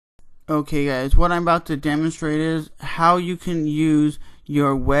Okay guys, what I'm about to demonstrate is how you can use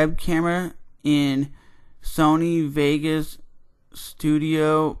your web camera in Sony Vegas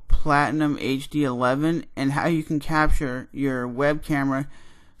Studio Platinum HD11 and how you can capture your web camera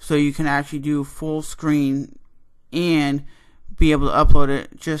so you can actually do full screen and be able to upload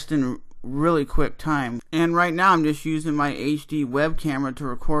it just in really quick time. And right now I'm just using my HD web camera to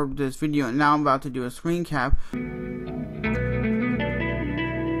record this video, and now I'm about to do a screen cap.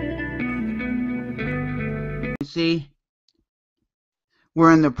 See,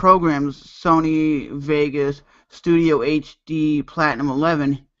 we're in the programs Sony Vegas Studio HD Platinum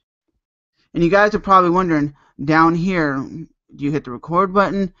 11, and you guys are probably wondering, down here, do you hit the record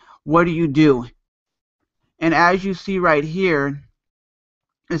button? What do you do? And as you see right here,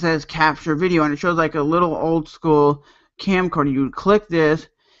 it says capture video, and it shows like a little old school camcorder. You would click this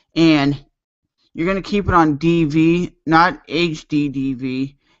and you're going to keep it on DV, not HD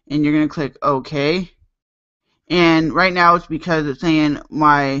DV, and you're going to click OK. And right now it's because it's saying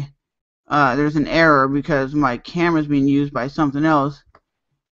my there's an error because my camera is being used by something else.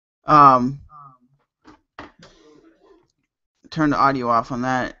 Turn the audio off on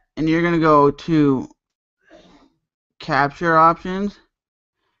that, and you're gonna go to capture options.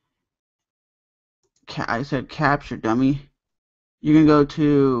 I said capture, dummy. You're gonna go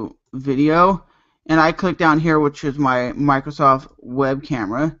to video, and I click down here, which is my Microsoft web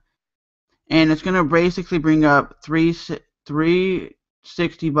camera. And it's going to basically bring up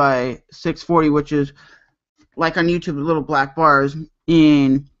 360 by 640, which is like on YouTube, the little black bars.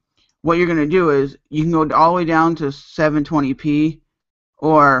 And what you're going to do is you can go all the way down to 720p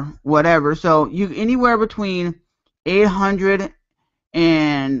or whatever. So you anywhere between 800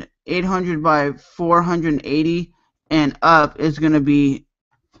 and 800 by 480 and up is going to be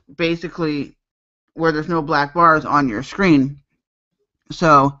basically where there's no black bars on your screen.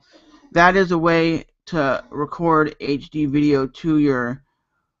 So that is a way to record HD video to your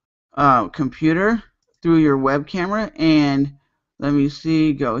computer through your web camera. And let me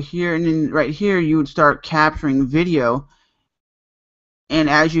see, go here, and then right here you would start capturing video. And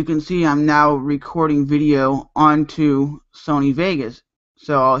as you can see, I'm now recording video onto Sony Vegas.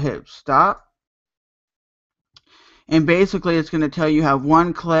 So I'll hit stop. And basically it's going to tell you have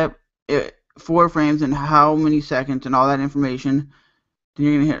one clip, 4 frames, and how many seconds, and all that information. Then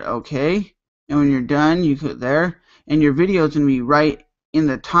you're going to hit OK, and when you're done, you click there, and your video is going to be right in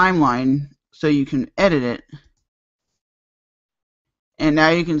the timeline so you can edit it. And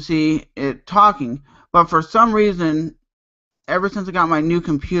now you can see it talking, but for some reason, ever since I got my new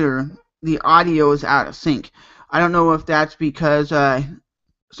computer, the audio is out of sync. I don't know if that's because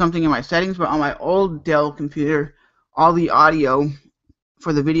something in my settings, but on my old Dell computer, all the audio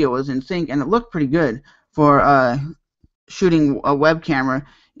for the video was in sync, and it looked pretty good for shooting a web camera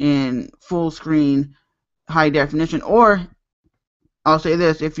in full screen high definition. Or I'll say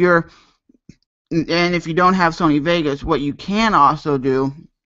this, if you don't have Sony Vegas, what you can also do,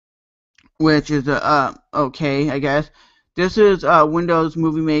 which is okay, I guess, this is Windows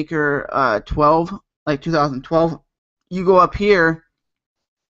Movie Maker 12, like 2012. You go up here,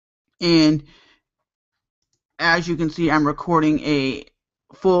 and as you can see, I'm recording a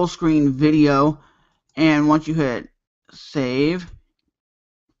full screen video, and once you hit save,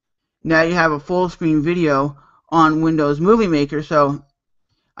 now you have a full screen video on Windows Movie Maker. So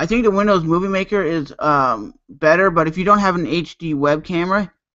I think the Windows Movie Maker is better, but if you don't have an HD web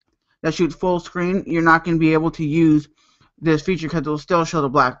camera that shoots full screen, you're not going to be able to use this feature because it'll still show the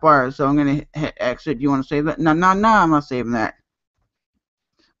black bars. So I'm going to hit exit. Do you want to save that? No, I'm not saving that.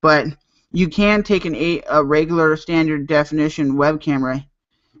 But you can take a regular standard definition web camera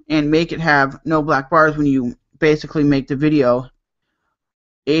and make it have no black bars when you basically make the video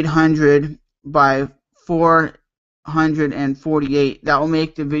 800 by 448. That will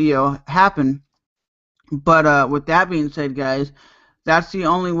make the video happen. But with that being said, guys, that's the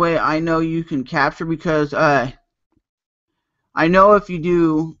only way I know you can capture, because I know if you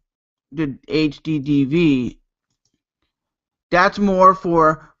do the HD DV, that's more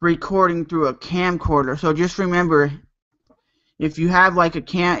for recording through a camcorder. So just remember, if you have like a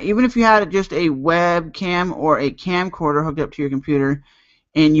even if you had just a webcam or a camcorder hooked up to your computer,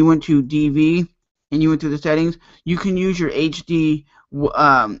 and you went to DV and you went through the settings, you can use your HD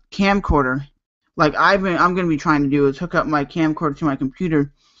camcorder. Like I'm going to be trying to do is hook up my camcorder to my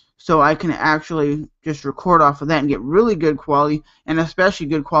computer so I can actually just record off of that and get really good quality, and especially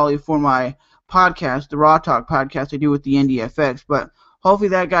good quality for my podcast, the Raw Talk podcast I do with the NDFX. But hopefully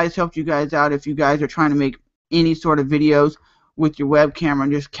that, guys, helped you guys out if you guys are trying to make any sort of videos with your web camera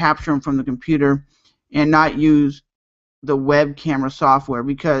and just capture them from the computer and not use the web camera software,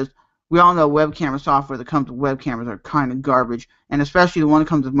 because we all know web camera software that comes with web cameras are kind of garbage, and especially the one that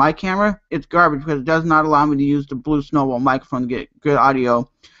comes with my camera, it's garbage because it does not allow me to use the Blue Snowball microphone to get good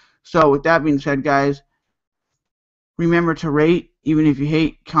audio. So with that being said, guys, remember to rate, even if you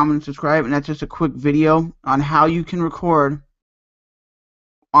hate, comment, and subscribe. And that's just a quick video on how you can record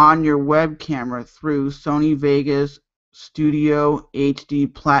on your web camera through Sony Vegas Studio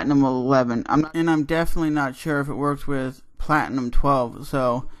HD Platinum 11. I'm definitely not sure if it works with Platinum 12.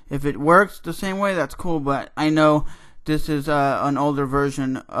 So if it works the same way, that's cool. But I know this is an older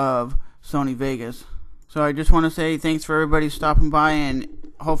version of Sony Vegas. So I just want to say thanks for everybody stopping by, and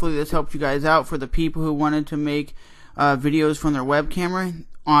hopefully this helped you guys out. For the people who wanted to make videos from their web camera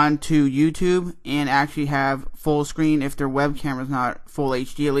onto YouTube and actually have full screen, if their web camera is not full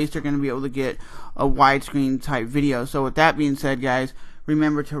HD, at least they're going to be able to get a widescreen type video. So with that being said, guys,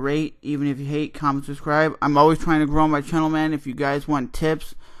 remember to rate, even if you hate, comment, subscribe. I'm always trying to grow my channel, man. If you guys want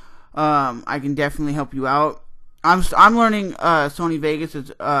tips, I can definitely help you out. I'm learning Sony Vegas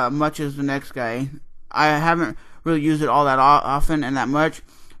as much as the next guy. I haven't really used it all that often and that much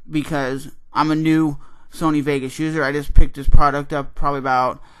because I'm a new Sony Vegas user. I just picked this product up probably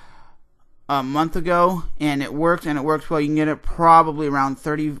about a month ago, and it works well. You can get it probably around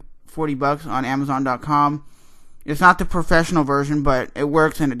 $30-40 on Amazon.com. It's not the professional version, but it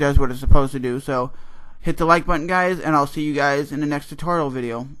works and it does what it's supposed to do. So hit the like button, guys, and I'll see you guys in the next tutorial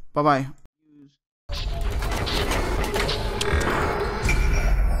video. Bye bye.